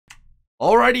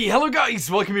Alrighty, hello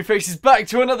guys, welcome your faces back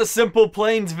to another Simple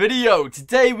Planes video.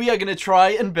 Today we are going to try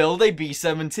and build a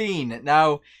B17.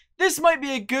 Now, this might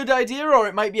be a good idea or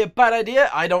it might be a bad idea,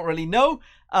 I don't really know.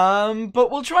 But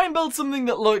we'll try and build something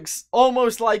that looks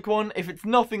almost like one. If it's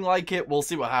nothing like it, we'll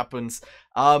see what happens.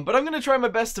 But I'm going to try my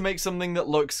best to make something that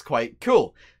looks quite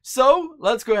cool. So,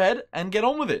 let's go ahead and get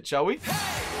on with it, shall we?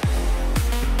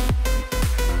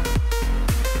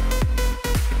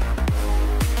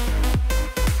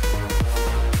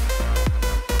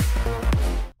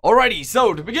 Alrighty,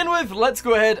 so to begin with, let's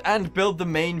go ahead and build the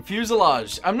main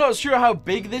fuselage. I'm not sure how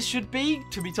big this should be,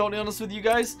 to be totally honest with you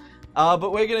guys.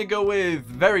 But we're going to go with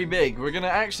very big. We're going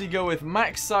to actually go with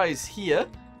max size here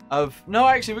of... No,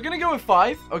 actually, we're going to go with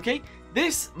 5, okay?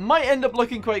 This might end up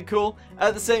looking quite cool.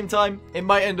 At the same time, it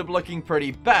might end up looking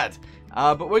pretty bad.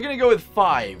 But we're going to go with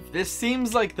 5. This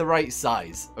seems like the right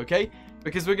size, okay?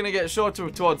 Because we're going to get shorter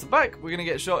towards the back, we're going to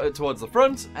get shorter towards the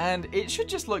front, and it should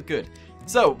just look good.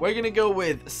 So, we're going to go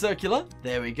with circular.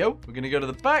 There we go. We're going to go to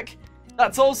the back.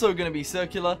 That's also going to be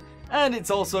circular. And it's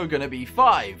also going to be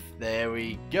 5. There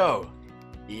we go.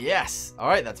 Yes.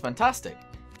 Alright, that's fantastic.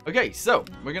 Okay, so,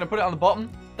 we're going to put it on the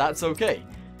bottom. That's okay.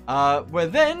 We're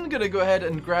then going to go ahead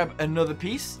and grab another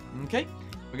piece. Okay.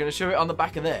 We're going to show it on the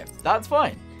back of there. That's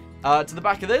fine. To the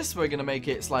back of this, we're going to make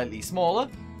it slightly smaller.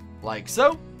 Like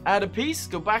so. Add a piece.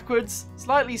 Go backwards.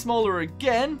 Slightly smaller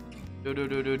again.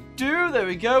 There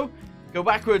we go. Go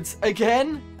backwards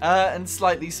again, and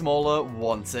slightly smaller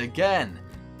once again.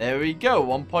 There we go,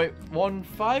 1.15,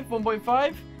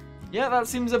 1.5? Yeah, that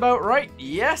seems about right,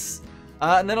 yes.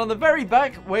 And then on the very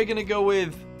back, we're going to go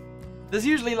with... There's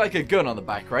usually like a gun on the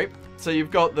back, right? So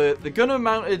you've got the gunner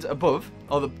mounted above,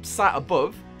 or the sat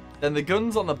above, then the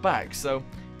gun's on the back. So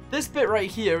this bit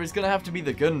right here is going to have to be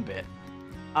the gun bit.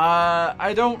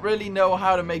 I don't really know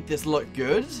how to make this look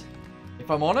good.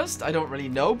 If I'm honest, I don't really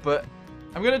know, but...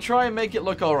 I'm going to try and make it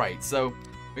look alright. So,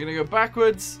 we're going to go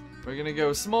backwards. We're going to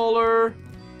go smaller.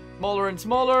 Smaller and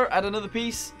smaller. Add another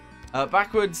piece.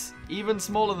 Backwards. Even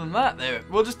smaller than that. There.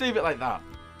 We'll just leave it like that.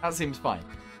 That seems fine.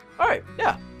 Alright.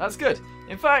 Yeah. That's good.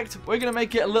 In fact, we're going to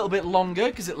make it a little bit longer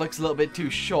because it looks a little bit too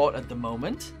short at the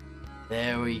moment.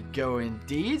 There we go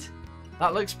indeed.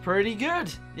 That looks pretty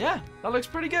good. Yeah. That looks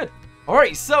pretty good.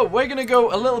 Alright. So, we're going to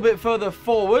go a little bit further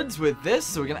forwards with this.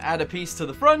 So, we're going to add a piece to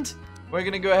the front. We're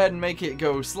going to go ahead and make it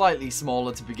go slightly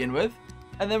smaller to begin with.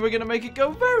 And then we're going to make it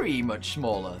go very much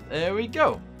smaller. There we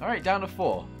go. Alright, down to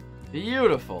 4.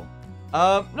 Beautiful.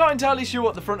 Not entirely sure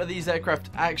what the front of these aircraft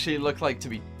actually look like, to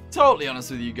be totally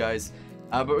honest with you guys.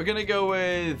 But we're going to go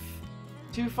with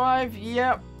 2.5.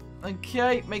 Yep.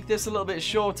 Okay, make this a little bit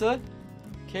shorter.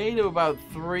 Okay, to about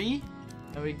 3.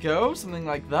 There we go. Something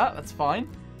like that. That's fine.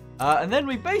 And then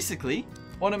we basically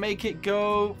want to make it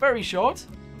go very short.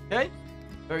 Okay.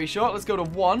 Very short. Let's go to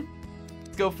 1.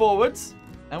 Let's go forwards.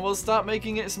 And we'll start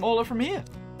making it smaller from here.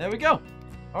 There we go.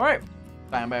 Alright.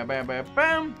 Bam, bam, bam, bam,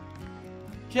 bam.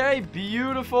 Okay,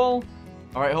 beautiful.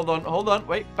 Alright, hold on, hold on.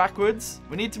 Wait, backwards.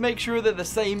 We need to make sure they're the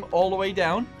same all the way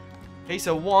down. Okay,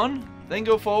 so 1. Then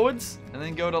go forwards. And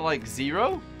then go to like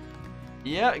 0.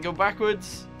 Yeah, go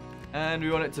backwards. And we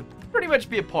want it to pretty much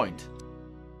be a point.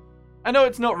 I know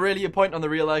it's not really a point on the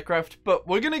real aircraft, but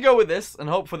we're going to go with this and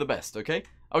hope for the best, okay?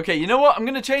 Okay, you know what? I'm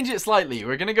going to change it slightly.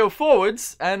 We're going to go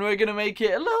forwards, and we're going to make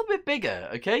it a little bit bigger,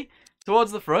 okay?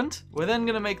 Towards the front. We're then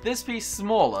going to make this piece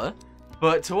smaller,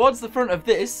 but towards the front of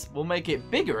this, we'll make it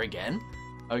bigger again,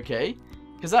 okay?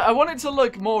 Because I want it to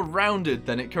look more rounded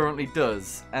than it currently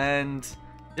does, and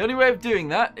the only way of doing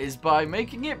that is by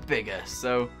making it bigger,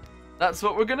 so that's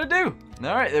what we're going to do.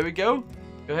 Alright, there we go.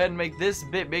 Go ahead and make this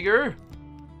a bit bigger.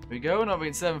 There we go,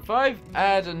 0.75.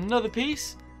 Add another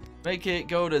piece. Make it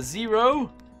go to 0.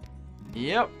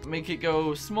 Yep, make it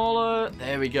go smaller.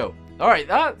 There we go. Alright,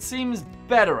 that seems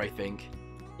better, I think.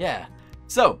 Yeah.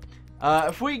 So,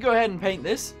 if we go ahead and paint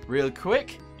this real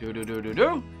quick.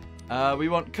 We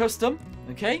want custom,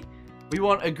 okay? We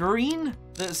want a green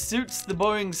that suits the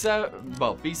Boeing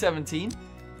B17.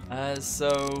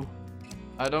 So,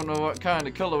 I don't know what kind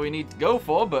of color we need to go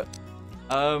for, but...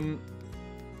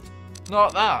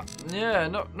 not that. Yeah,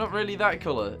 not really that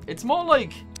color. It's more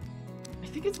like... I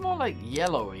think it's more like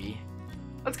yellowy.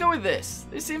 Let's go with this.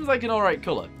 This seems like an alright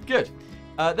color. Good.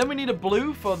 Then we need a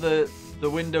blue for the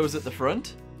windows at the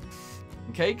front.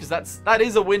 Okay, because that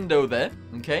is a window there.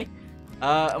 Okay.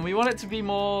 And we want it to be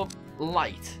more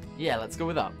light. Yeah, let's go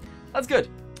with that. That's good.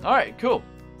 Alright, cool.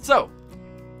 So,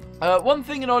 one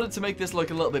thing in order to make this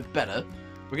look a little bit better,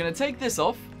 we're going to take this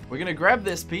off. We're going to grab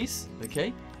this piece.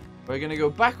 Okay. We're going to go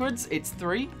backwards. It's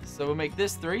 3. So we'll make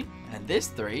this 3 and this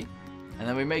 3. And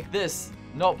then we make this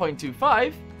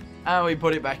 0.25 and we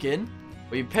put it back in.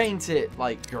 We paint it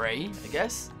like grey, I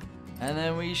guess. And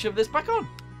then we shove this back on.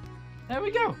 There we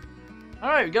go.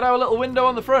 Alright, we got our little window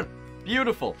on the front.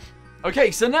 Beautiful. Okay,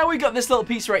 so now we got this little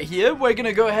piece right here. We're going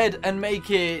to go ahead and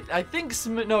make it, I think,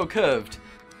 no, curved.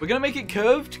 We're going to make it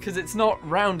curved because it's not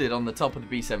rounded on the top of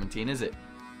the B17, is it?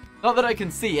 Not that I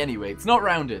can see anyway. It's not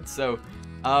rounded. So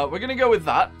we're going to go with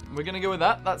that. We're going to go with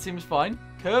that. That seems fine.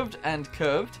 Curved and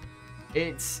curved.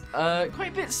 It's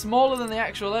quite a bit smaller than the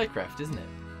actual aircraft, isn't it?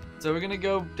 So we're going to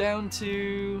go down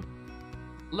to,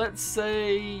 let's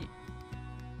say,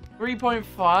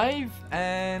 3.5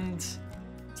 and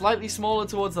slightly smaller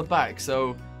towards the back.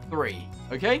 So 3.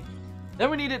 Okay?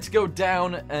 Then we need it to go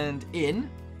down and in,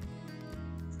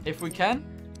 if we can.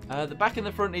 The back and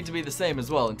the front need to be the same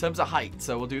as well in terms of height.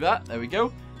 So we'll do that. There we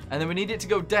go. And then we need it to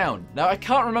go down. Now, I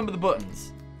can't remember the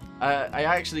buttons. I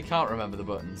actually can't remember the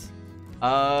buttons.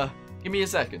 Give me a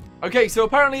second. Okay, so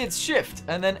apparently it's Shift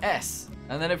and then S.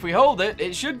 And then if we hold it,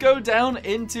 it should go down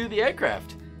into the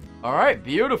aircraft. All right,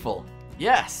 beautiful.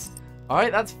 Yes. All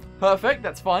right, that's perfect.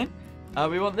 That's fine.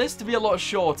 We want this to be a lot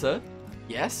shorter.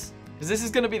 Yes. Because this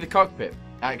is going to be the cockpit.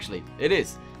 Actually, it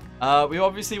is. We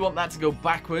obviously want that to go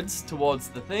backwards towards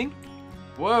the thing.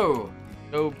 Whoa.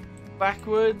 Go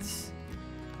backwards.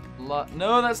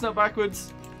 No, that's not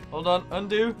backwards. Hold on.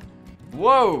 Undo.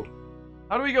 Whoa.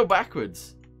 How do we go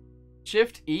backwards?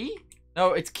 Shift E?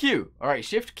 No, it's Q. All right,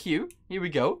 Shift Q. Here we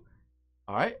go.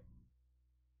 All right.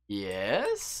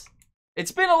 Yes.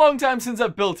 It's been a long time since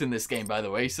I've built in this game, by the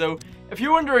way. So if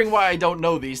you're wondering why I don't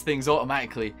know these things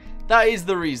automatically, that is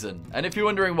the reason. And if you're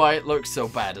wondering why it looks so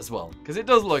bad as well, because it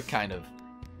does look kind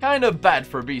of bad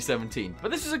for a B17. But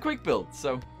this is a quick build,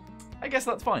 so I guess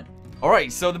that's fine.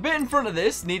 Alright, so the bit in front of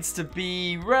this needs to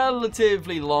be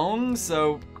relatively long,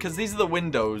 so because these are the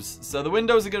windows. So the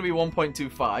windows are going to be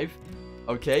 1.25.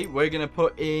 Okay, we're going to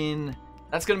put in,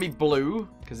 that's going to be blue,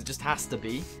 because it just has to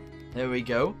be. There we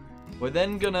go. We're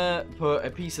then going to put a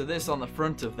piece of this on the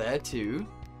front of there too.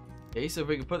 Okay, so if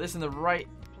we can put this in the right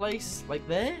place, like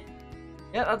there.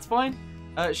 Yeah, that's fine.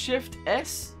 Shift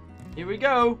S. Here we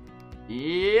go.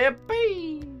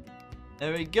 Yippee!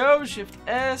 There we go. Shift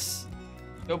S.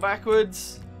 Go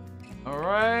backwards.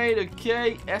 Alright,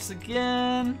 okay. S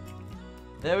again.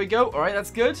 There we go. Alright,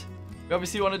 that's good. We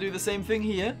obviously want to do the same thing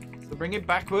here. So bring it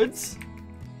backwards.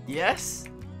 Yes.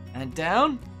 And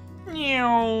down.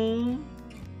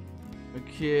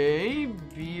 Okay,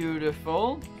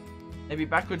 beautiful. Maybe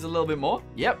backwards a little bit more.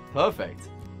 Yep, perfect.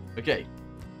 Okay,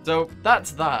 so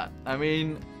that's that. I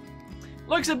mean,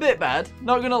 looks a bit bad,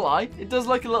 not gonna lie. It does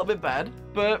look a little bit bad,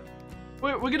 but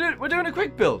we're doing a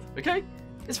quick build, okay?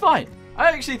 It's fine. I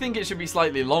actually think it should be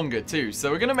slightly longer too,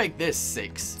 so we're gonna make this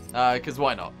 6, because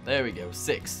why not? There we go,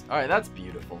 6. All right, that's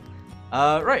beautiful.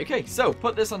 Right, okay, so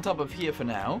put this on top of here for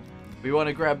now. We want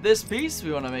to grab this piece.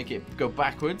 We want to make it go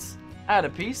backwards. Add a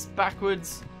piece,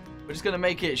 backwards. We're just gonna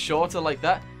make it shorter like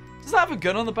that. Does that have a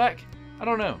gun on the back? I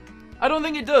don't know. I don't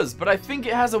think it does, but I think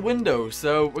it has a window.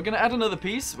 So we're going to add another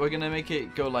piece. We're going to make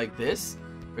it go like this.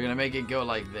 We're going to make it go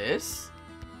like this.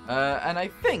 And I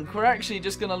think we're actually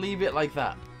just going to leave it like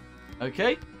that.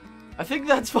 Okay? I think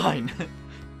that's fine.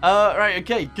 Right,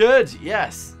 okay, good.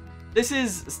 Yes. This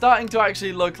is starting to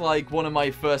actually look like one of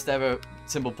my first ever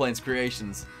Simple Planes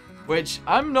creations. Which,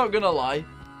 I'm not going to lie,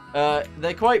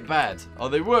 they're quite bad. Or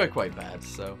they were quite bad,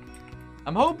 so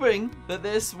I'm hoping that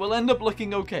this will end up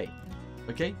looking okay.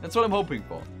 Okay, that's what I'm hoping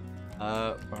for.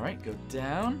 Alright, go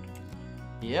down.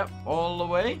 Yep, all the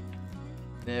way.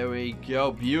 There we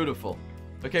go, beautiful.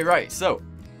 Okay, right, so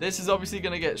this is obviously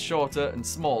going to get shorter and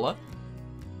smaller.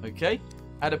 Okay,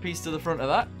 add a piece to the front of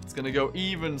that. It's going to go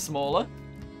even smaller.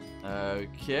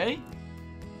 Okay.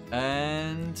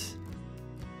 And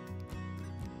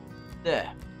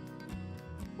there.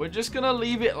 We're just going to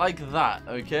leave it like that,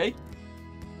 okay?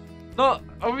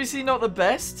 Obviously not the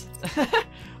best.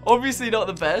 Obviously not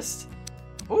the best.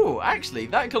 Oh, actually,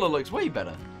 that color looks way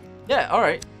better. Yeah,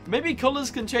 alright. Maybe colors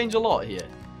can change a lot here.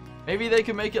 Maybe they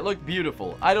can make it look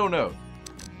beautiful. I don't know.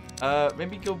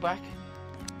 Maybe go back.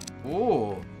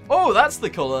 Oh. Oh, that's the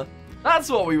color.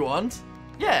 That's what we want.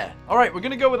 Yeah. Alright, we're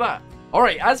going to go with that.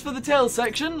 Alright, as for the tail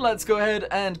section, let's go ahead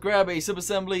and grab a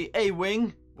subassembly, a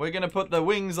wing. We're going to put the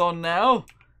wings on now.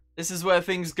 This is where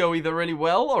things go either really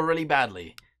well or really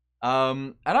badly.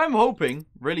 And I'm hoping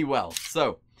really well.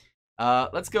 So,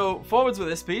 let's go forwards with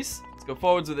this piece. Let's go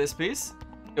forwards with this piece.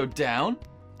 Go down.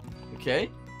 Okay.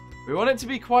 We want it to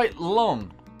be quite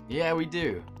long. Yeah, we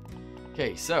do.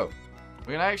 Okay, so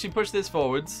we're going to actually push this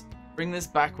forwards. Bring this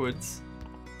backwards.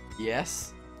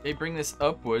 Yes. Okay, bring this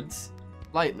upwards.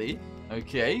 Slightly.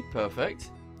 Okay,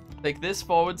 perfect. Take this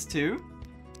forwards too.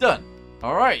 Done.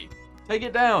 Alright. Take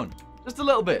it down. Just a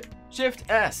little bit. Shift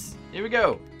S. Here we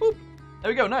go. Boop.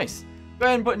 There we go. Nice. Go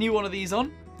ahead and put a new one of these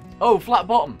on. Oh, flat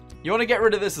bottom. You want to get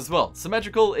rid of this as well.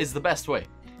 Symmetrical is the best way.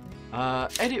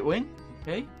 Edit wing.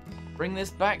 Okay. Bring this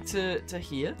back to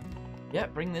here. Yeah,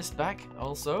 bring this back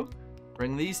also.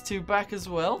 Bring these two back as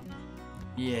well.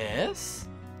 Yes.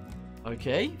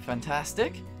 Okay,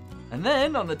 fantastic. And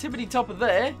then on the tippity top of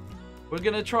there, we're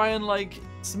going to try and like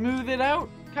smooth it out,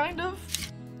 kind of.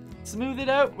 Smooth it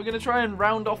out. We're going to try and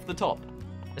round off the top.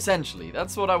 Essentially,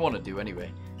 that's what I want to do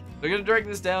anyway. We're going to drag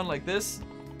this down like this.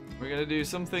 We're going to do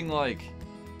something like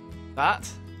that.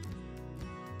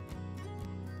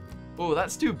 Oh,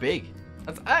 that's too big.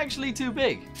 That's actually too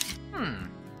big.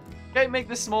 Okay, make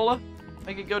this smaller.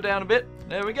 Make it go down a bit.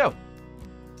 There we go.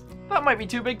 That might be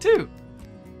too big too.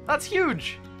 That's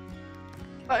huge.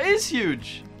 That is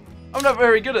huge. I'm not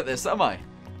very good at this, am I?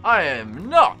 I am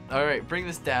not. Alright, bring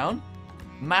this down.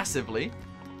 Massively.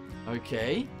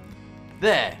 Okay.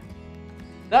 There.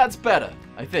 That's better,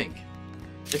 I think.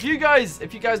 If you guys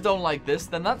don't like this,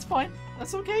 then that's fine.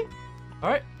 That's okay.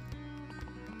 Alright.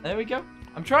 There we go.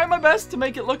 I'm trying my best to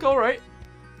make it look alright.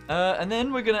 And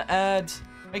then we're going to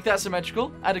make that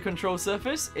symmetrical. Add a control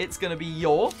surface. It's going to be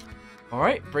yaw.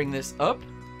 Alright, bring this up.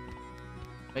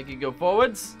 Make it go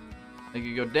forwards. Make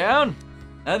it go down.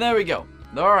 And there we go.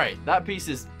 Alright, that piece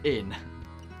is in.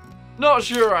 Not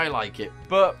sure I like it,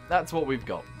 but that's what we've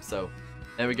got. So,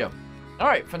 there we go.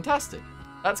 Alright, fantastic.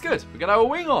 That's good. We got our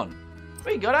wing on.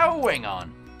 We got our wing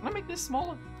on. Can I make this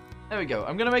smaller? There we go.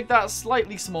 I'm going to make that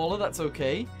slightly smaller. That's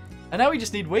okay. And now we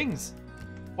just need wings.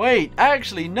 Wait,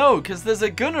 actually, no, because there's a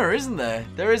gunner, isn't there?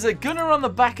 There is a gunner on the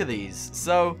back of these.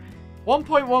 So,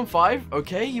 1.15.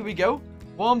 Okay, here we go.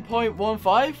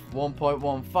 1.15.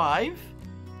 1.15.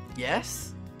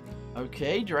 Yes.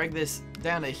 Okay, drag this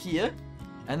down to here.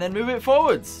 And then move it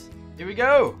forwards. Here we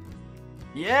go.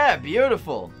 Yeah,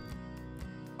 beautiful.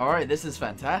 Alright, this is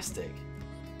fantastic.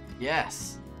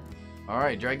 Yes.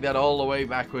 Alright, drag that all the way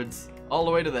backwards. All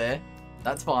the way to there.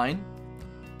 That's fine.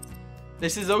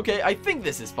 This is okay. I think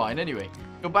this is fine anyway.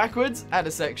 Go backwards, add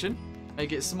a section.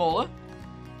 Make it smaller.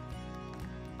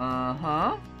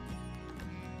 Uh-huh.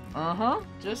 Uh-huh.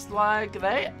 Just like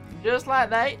that. Just like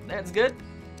that. That's good.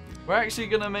 We're actually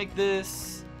going to make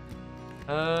this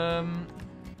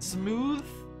smooth,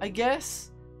 I guess.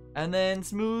 And then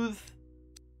smooth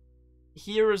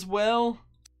here as well,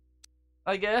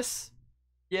 I guess.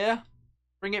 Yeah.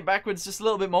 Bring it backwards just a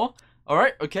little bit more.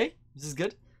 Alright, okay. This is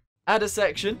good. Add a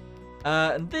section.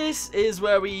 And this is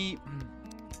where we...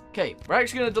 Okay, we're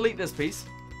actually going to delete this piece.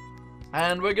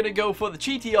 And we're going to go for the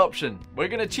cheaty option. We're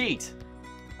going to cheat.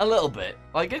 A little bit.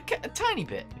 Like a tiny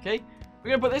bit, okay? We're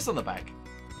going to put this on the back.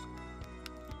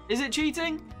 Is it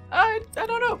cheating? I don't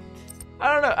know.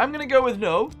 I don't know. I'm going to go with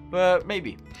no, but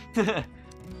maybe. I'm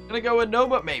going to go with no,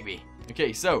 but maybe.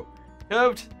 Okay, so,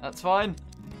 curved, that's fine.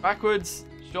 Backwards,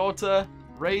 shorter,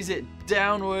 raise it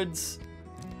downwards,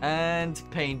 and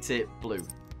paint it blue.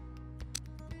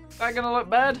 Is that going to look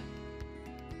bad?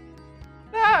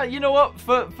 Ah, you know what?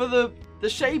 For the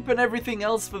shape and everything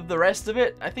else for the rest of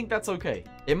it, I think that's okay.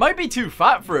 It might be too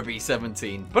fat for a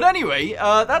B17, but anyway,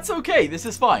 that's okay. This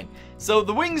is fine. So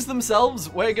the wings themselves,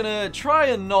 we're going to try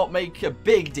and not make a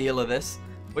big deal of this.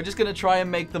 We're just going to try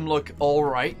and make them look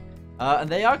alright. And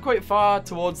they are quite far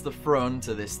towards the front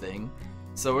of this thing.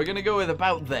 So we're going to go with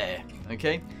about there,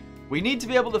 okay? We need to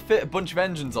be able to fit a bunch of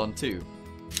engines on too,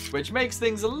 which makes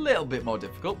things a little bit more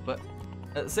difficult, but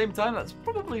at the same time, that's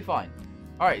probably fine.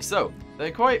 Alright, so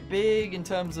they're quite big in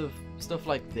terms of stuff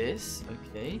like this,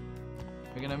 okay?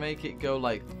 We're going to make it go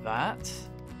like that.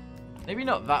 Maybe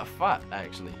not that fat,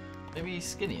 actually. Maybe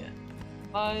skinnier.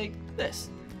 Like this.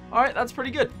 Alright, that's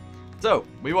pretty good. So,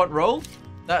 we want roll.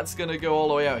 That's going to go all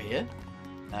the way out here.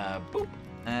 Boop.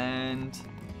 And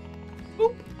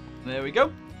boop. There we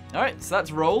go. Alright, so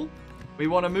that's roll. We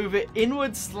want to move it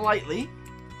inward slightly.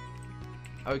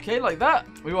 Okay, like that.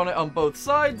 We want it on both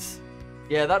sides.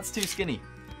 Yeah, that's too skinny.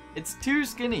 It's too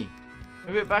skinny.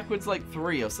 Move it backwards like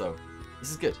 3 or so.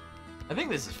 This is good. I think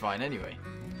this is fine anyway.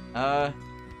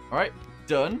 Alright,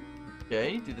 done.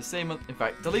 Okay, do the same. In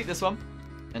fact, delete this one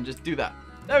and just do that.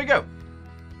 There we go.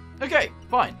 Okay,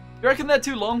 fine. You reckon they're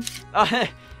too long?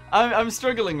 I'm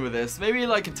struggling with this. Maybe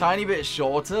like a tiny bit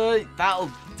shorter.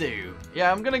 That'll do.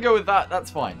 Yeah, I'm gonna go with that.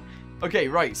 That's fine. Okay,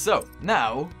 right. So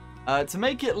now, to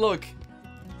make it look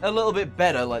a little bit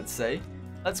better, let's say,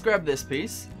 let's grab this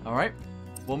piece. All right.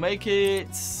 We'll make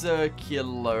it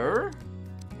circular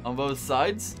on both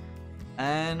sides,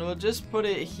 and we'll just put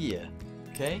it here.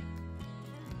 Okay.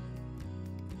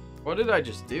 What did I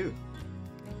just do?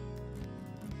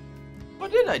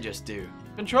 What did I just do?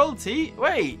 Control T?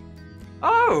 Wait.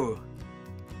 Oh.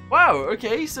 Wow,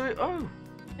 okay, so, oh,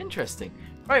 interesting.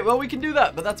 Right, well, we can do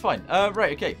that, but that's fine.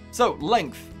 Right, okay, so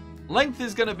length. Length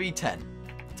is going to be 10.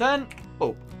 10,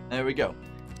 oh, there we go.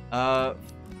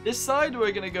 This side,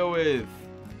 we're going to go with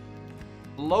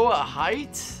lower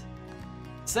height.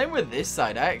 Same with this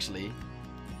side, actually.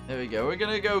 There we go. We're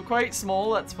going to go quite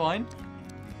small. That's fine.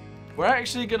 We're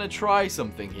actually going to try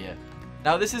something here.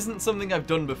 Now, this isn't something I've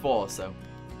done before, so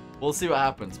we'll see what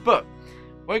happens. But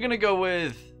we're going to go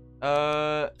with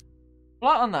flat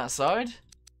on that side,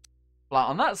 flat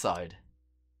on that side.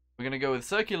 We're going to go with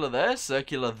circular there,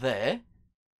 circular there.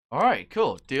 All right,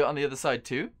 cool. Do it on the other side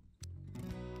too.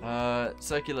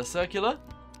 Circular, circular.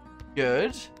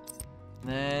 Good.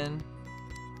 Then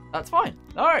that's fine.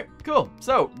 All right, cool.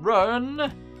 So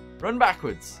run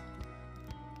backwards.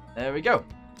 There we go.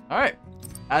 All right.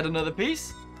 Add another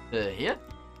piece to here.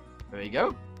 There we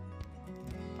go.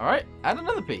 All right. Add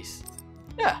another piece.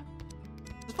 Yeah.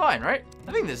 It's fine, right?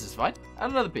 I think this is fine.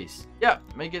 Add another piece. Yeah.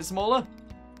 Make it smaller.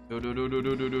 There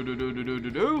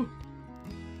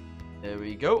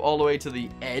we go. All the way to the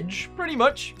edge. Pretty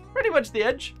much the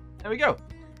edge. There we go.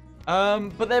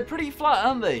 But they're pretty flat,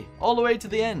 aren't they? All the way to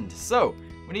the end. So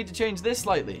we need to change this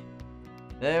slightly.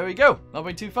 There we go.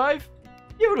 0.25.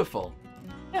 Beautiful.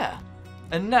 Yeah.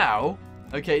 And now,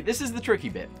 okay, this is the tricky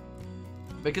bit.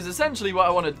 Because essentially what I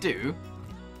want to do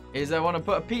is I want to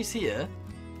put a piece here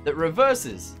that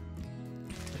reverses.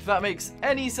 If that makes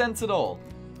any sense at all.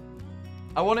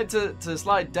 I want it to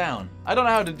slide down. I don't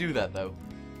know how to do that, though.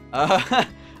 I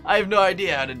have no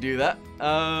idea how to do that.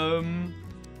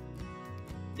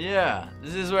 Yeah,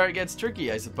 this is where it gets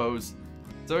tricky, I suppose.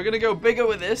 So we're going to go bigger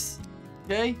with this.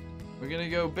 Okay? We're going to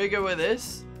go bigger with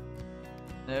this.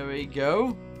 There we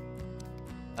go.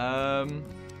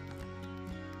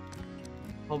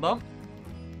 Hold on.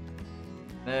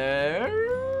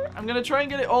 There. I'm going to try and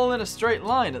get it all in a straight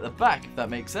line at the back, if that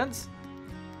makes sense.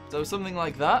 So something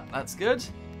like that. That's good.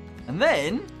 And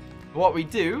then what we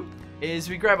do is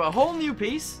we grab a whole new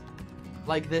piece,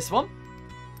 like this one.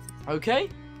 Okay?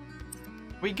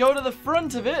 We go to the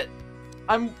front of it.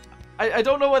 I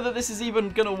don't know whether this is even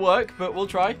going to work, but we'll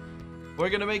try. We're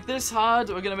going to make this hard.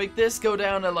 We're going to make this go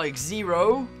down to like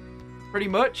 0. Pretty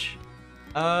much.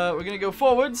 We're going to go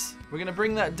forwards. We're going to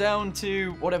bring that down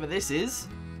to whatever this is,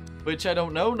 which I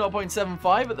don't know.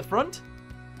 0.75 at the front.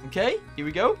 Okay, here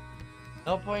we go.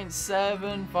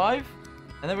 0.75.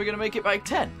 And then we're going to make it by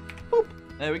 10. Boop.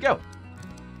 There we go.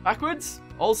 Backwards.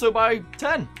 Also by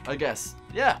 10, I guess.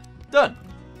 Yeah, done.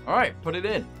 All right, put it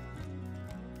in.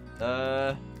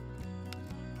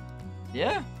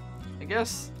 Yeah, I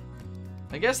guess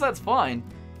that's fine.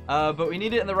 But we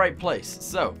need it in the right place.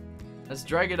 So, let's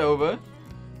drag it over.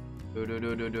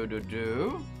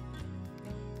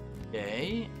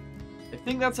 Okay. I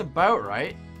think that's about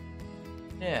right.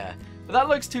 Yeah. But that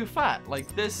looks too fat.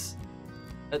 Like this,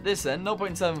 at this end,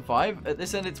 0.75. At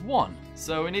this end, it's 1.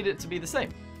 So we need it to be the same.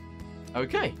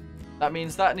 Okay. That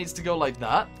means that needs to go like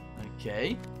that.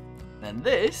 Okay. Then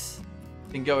this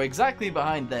can go exactly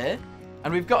behind there.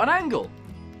 And we've got an angle.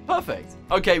 Perfect.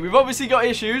 Okay, we've obviously got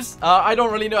issues. I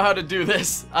don't really know how to do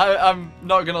this. I'm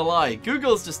not gonna lie.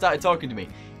 Google's just started talking to me.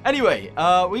 Anyway,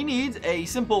 we need a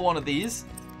simple one of these.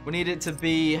 We need it to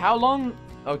be how long?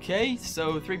 Okay,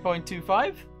 so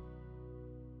 3.25.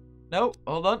 No,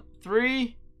 hold on.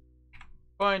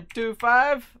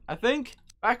 3.25, I think.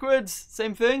 Backwards,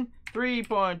 same thing.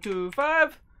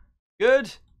 3.25.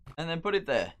 Good. And then put it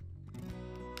there.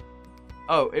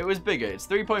 Oh, it was bigger. It's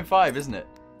 3.5, isn't it?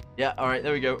 Yeah, alright,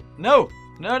 there we go. No!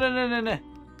 No.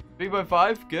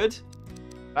 3.5, good.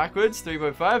 Backwards,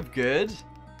 3.5, good.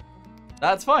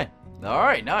 That's fine.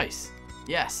 Alright, nice.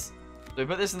 Yes. So we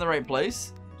put this in the right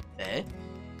place. There.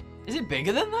 Is it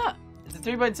bigger than that? Is it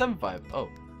 3.75? Oh.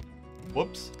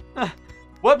 Whoops.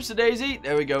 Whoops-a-daisy.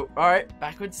 There we go. Alright,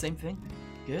 backwards, same thing.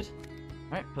 Good.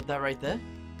 Alright, put that right there.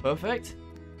 Perfect.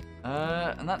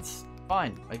 And that's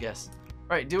fine, I guess.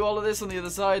 Right, do all of this on the other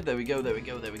side. There we go, there we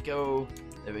go, there we go.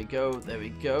 There we go, there we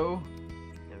go.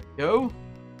 There we go.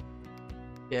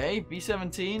 Okay,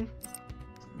 B17.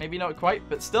 Maybe not quite,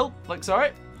 but still, looks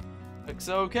alright. Looks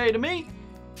okay to me.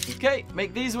 Okay,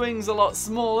 make these wings a lot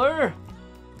smaller.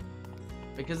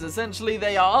 Because essentially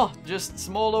they are just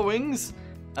smaller wings.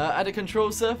 Add a control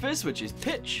surface, which is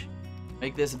pitch.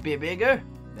 Make this a bit bigger.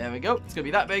 There we go, it's gonna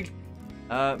be that big.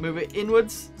 Move it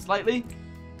inwards slightly.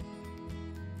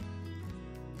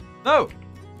 No!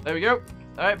 There we go.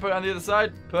 Alright, put it on the other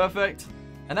side. Perfect.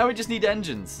 And now we just need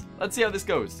engines. Let's see how this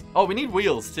goes. Oh, we need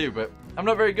wheels too, but I'm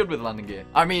not very good with landing gear.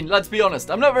 I mean, let's be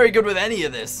honest. I'm not very good with any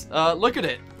of this. Look at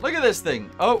it. Look at this thing.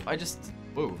 Oh,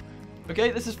 whoa. Okay,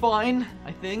 this is fine,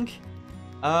 I think.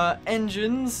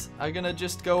 Engines are gonna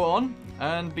just go on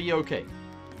and be okay.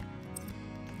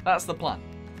 That's the plan.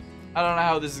 I don't know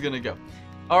how this is gonna go.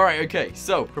 Alright, okay,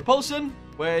 so propulsion,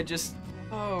 we're just...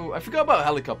 Oh, I forgot about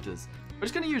helicopters. We're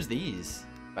just gonna use these,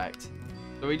 in fact.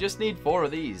 So we just need 4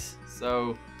 of these.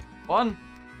 So, 1,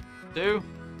 2,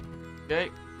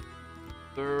 okay,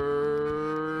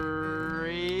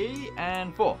 3,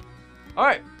 and 4.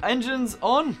 Alright, engines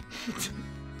on.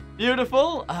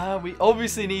 Beautiful. We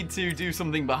obviously need to do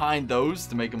something behind those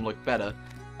to make them look better.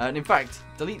 And in fact,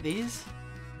 delete these.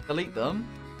 Delete them.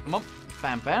 Come on.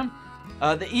 Bam, bam.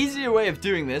 The easier way of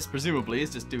doing this, presumably,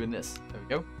 is just doing this. There we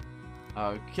go.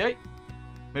 Okay.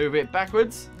 Move it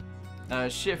backwards.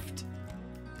 Shift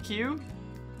Q.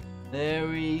 There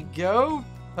we go.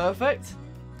 Perfect.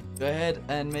 Go ahead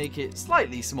and make it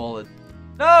slightly smaller.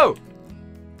 No!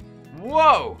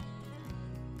 Whoa!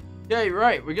 Okay,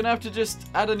 right. We're going to have to just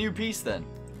add a new piece then.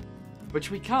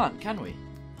 Which we can't, can we?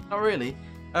 Not really.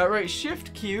 Right,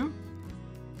 Shift Q.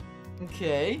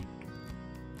 Okay.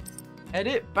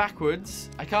 Edit backwards.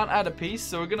 I can't add a piece,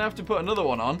 so we're going to have to put another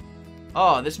one on.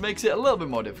 Oh, this makes it a little bit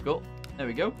more difficult. There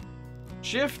we go.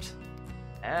 Shift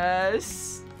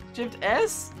S. Shift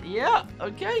S. Yeah,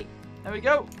 okay. There we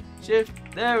go. Shift.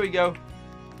 There we go.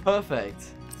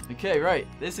 Perfect. Okay, right.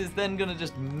 This is then going to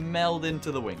just meld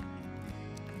into the wing.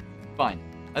 Fine.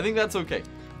 I think that's okay.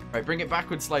 Right, bring it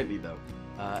backwards slightly, though.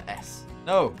 S.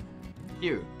 No.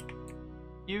 Q.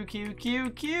 Q, Q, Q,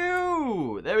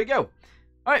 Q. There we go.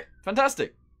 Alright,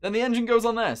 fantastic. Then the engine goes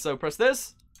on there. So press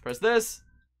this. Press this.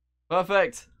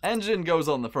 Perfect. Engine goes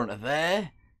on the front of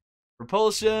there.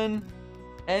 Propulsion.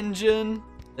 Engine.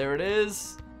 There it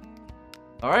is.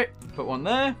 Alright, put one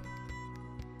there.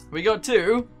 We got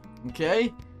 2.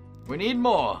 Okay. We need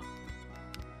more.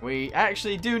 We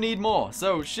actually do need more.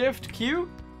 So Shift Q.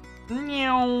 There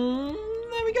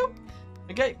we go.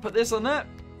 Okay, put this on there.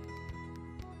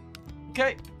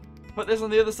 Okay. Put this on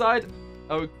the other side.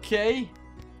 Okay.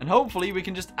 And hopefully we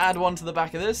can just add one to the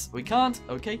back of this. We can't.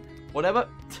 Okay. Whatever.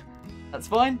 That's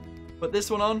fine. Put this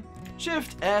one on.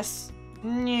 Shift S.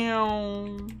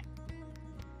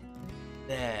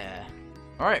 There.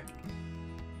 Alright.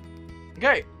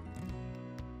 Okay.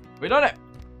 We done it.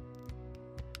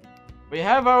 We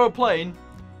have our plane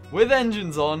with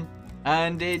engines on,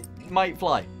 and it might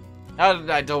fly.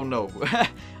 I don't know.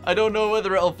 I don't know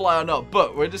whether it'll fly or not,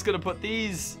 but we're just going to put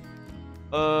these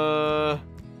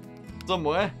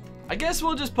somewhere. I guess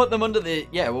we'll just put them under the...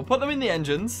 Yeah, we'll put them in the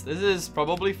engines. This is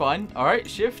probably fine. Alright,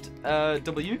 Shift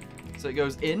W. So it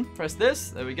goes in. Press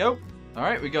this. There we go.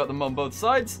 Alright, we got them on both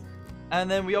sides.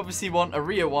 And then we obviously want a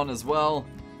rear one as well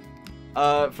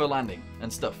for landing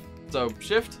and stuff. So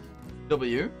Shift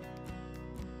W.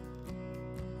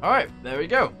 Alright, there we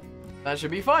go. That should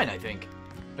be fine, I think.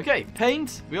 Okay,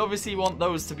 paint. We obviously want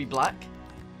those to be black.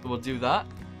 So we'll do that.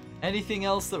 Anything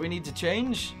else that we need to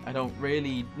change? I don't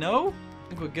really know. I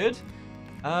think we're good.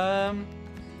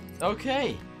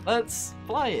 Okay. Let's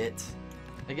fly it.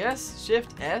 I guess.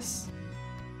 Shift S.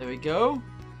 There we go.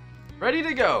 Ready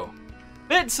to go.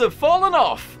 Bits have fallen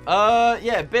off.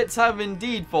 Yeah, bits have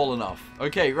indeed fallen off.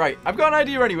 Okay, right. I've got an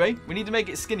idea anyway. We need to make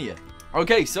it skinnier.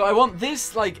 Okay, so I want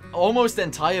this, like, almost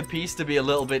entire piece to be a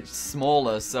little bit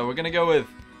smaller. So we're going to go with,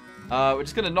 we're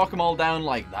just going to knock them all down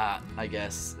like that, I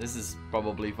guess. This is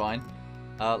probably fine.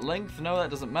 Length, no, that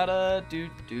doesn't matter.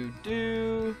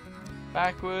 Do.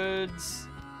 Backwards.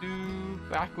 Do.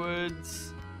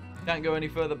 Backwards. Can't go any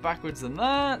further backwards than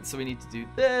that. So we need to do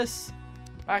this.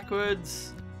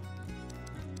 Backwards.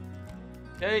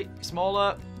 Okay,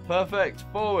 smaller. Perfect.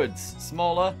 Forwards.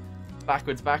 Smaller.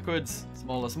 Backwards, backwards.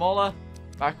 Smaller, smaller.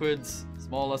 Backwards.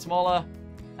 Smaller, smaller.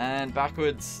 And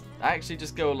backwards. Actually,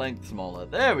 just go length smaller.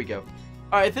 There we go.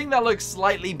 Alright, I think that looks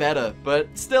slightly better. But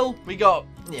still, we got...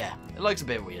 Yeah, it looks a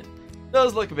bit weird. It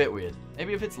does look a bit weird.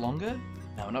 Maybe if it's longer?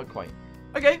 No, not quite.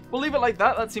 Okay, we'll leave it like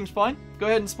that. That seems fine. Go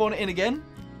ahead and spawn it in again.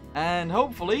 And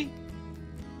hopefully...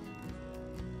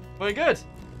 we're good.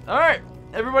 Alright,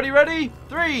 everybody ready?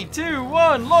 3, 2,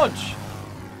 1, launch!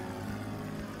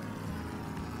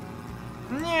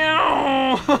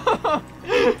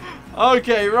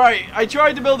 Okay, right. I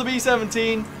tried to build a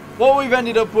B17. What we've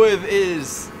ended up with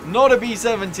is not a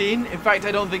B17. In fact,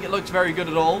 I don't think it looks very good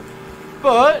at all.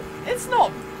 But it's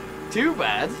not too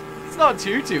bad. It's not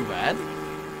too bad.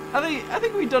 I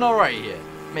think we've done all right here.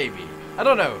 Maybe. I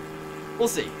don't know. We'll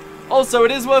see. Also,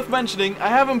 it is worth mentioning, I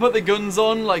haven't put the guns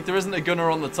on. Like, there isn't a gunner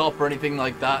on the top or anything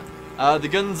like that. The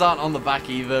guns aren't on the back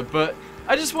either. But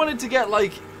I just wanted to get,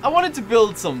 like... I wanted to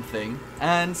build something,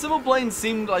 and Civil Planes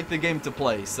seemed like the game to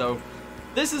play, so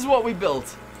this is what we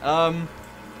built.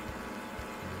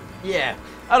 yeah,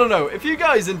 I don't know. If you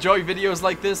guys enjoy videos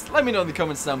like this, let me know in the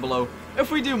comments down below.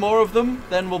 If we do more of them,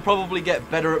 then we'll probably get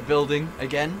better at building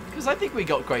again, because I think we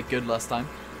got quite good last time.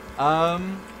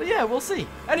 But yeah, we'll see.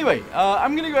 Anyway,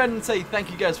 I'm going to go ahead and say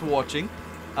thank you guys for watching.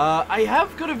 I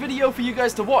have got a video for you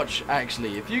guys to watch,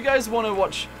 actually. If you guys want to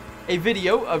watch a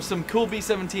video of some cool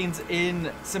B17s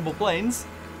in Simple Planes,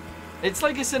 it's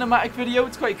like a cinematic video,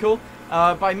 it's quite cool,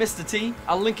 by Mr. T.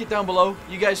 I'll link it down below.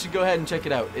 You guys should go ahead and check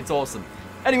it out. It's awesome.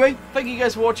 Anyway, thank you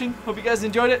guys for watching. Hope you guys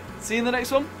enjoyed it. See you in the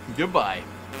next one. Goodbye.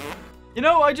 You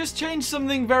know, I just changed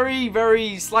something very,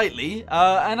 very slightly,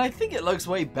 and I think it looks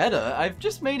way better. I've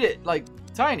just made it, like,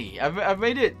 tiny. I've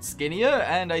made it skinnier,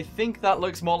 and I think that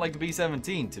looks more like a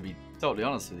B17, to be totally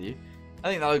honest with you. I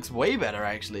think that looks way better,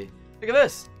 actually. Look at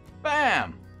this.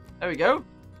 Bam! There we go.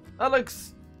 That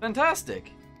looks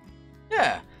fantastic.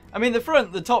 Yeah. I mean,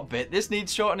 the top bit, this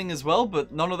needs shortening as well,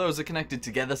 but none of those are connected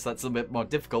together, so that's a bit more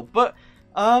difficult. But,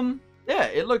 yeah,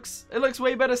 it looks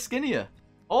way better skinnier.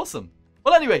 Awesome.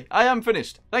 Well, anyway, I am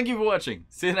finished. Thank you for watching.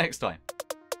 See you next time.